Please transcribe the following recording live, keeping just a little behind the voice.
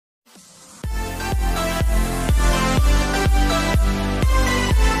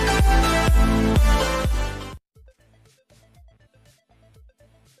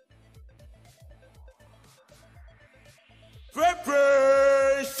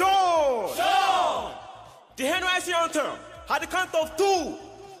NYC anthem at the count of 2.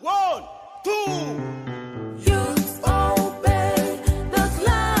 1, 2.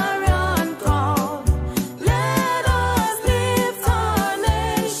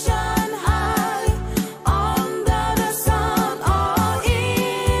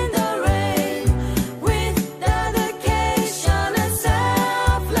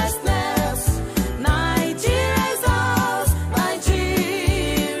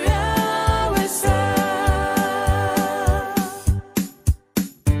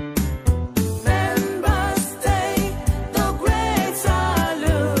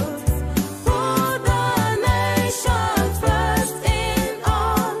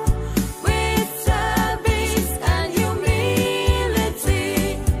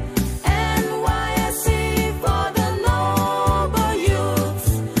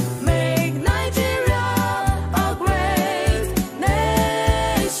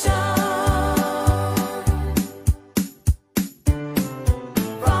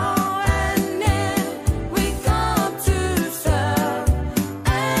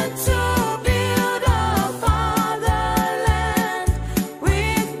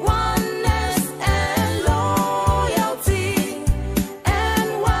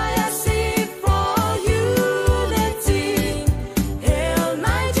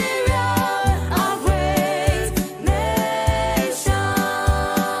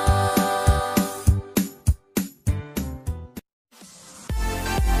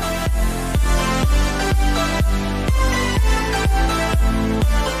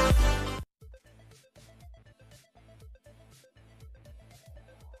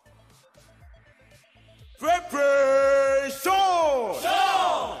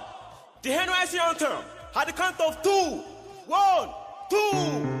 The NYC anthem at the count of 2. 1,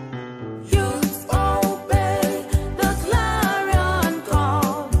 2.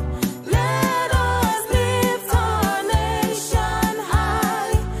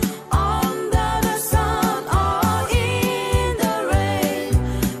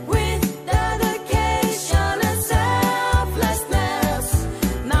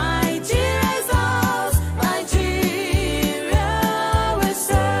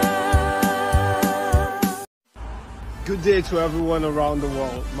 Good day to everyone around the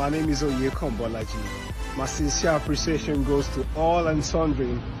world. My name is Oyekon Bolaji. My sincere appreciation goes to all and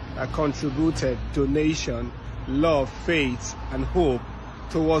sundry that contributed donation, love, faith, and hope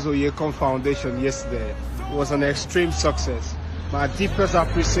towards Oyekon Foundation yesterday. It was an extreme success. My deepest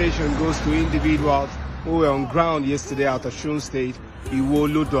appreciation goes to individuals who were on ground yesterday at Osun State,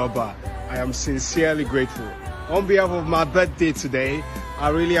 Iwo Doba. I am sincerely grateful. On behalf of my birthday today, I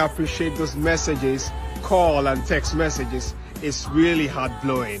really appreciate those messages, call and text messages. It's really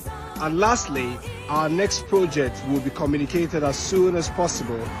heart-blowing. And lastly, our next project will be communicated as soon as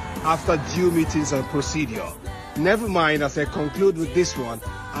possible after due meetings and procedure. Never mind, as I conclude with this one,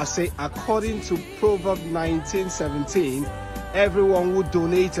 I say according to Proverbs 19:17, everyone who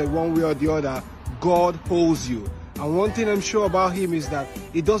donated one way or the other, God holds you. And one thing I'm sure about him is that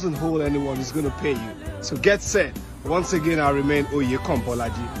he doesn't hold anyone, he's going to pay you. So get set. Once again, I remain Oyekon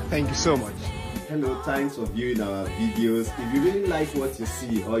Bolaji. Thank you so much. Hello, thanks for viewing our videos. If you really like what you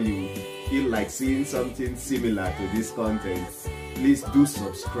see or you feel like seeing something similar to this content, please do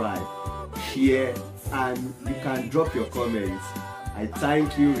subscribe, share, and you can drop your comments. I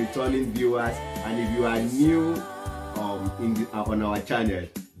thank you, returning viewers, and if you are new on our channel,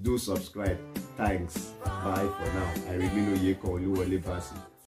 do subscribe. Thanks. Bye for now. I remain Oyekon Oluwole Basi.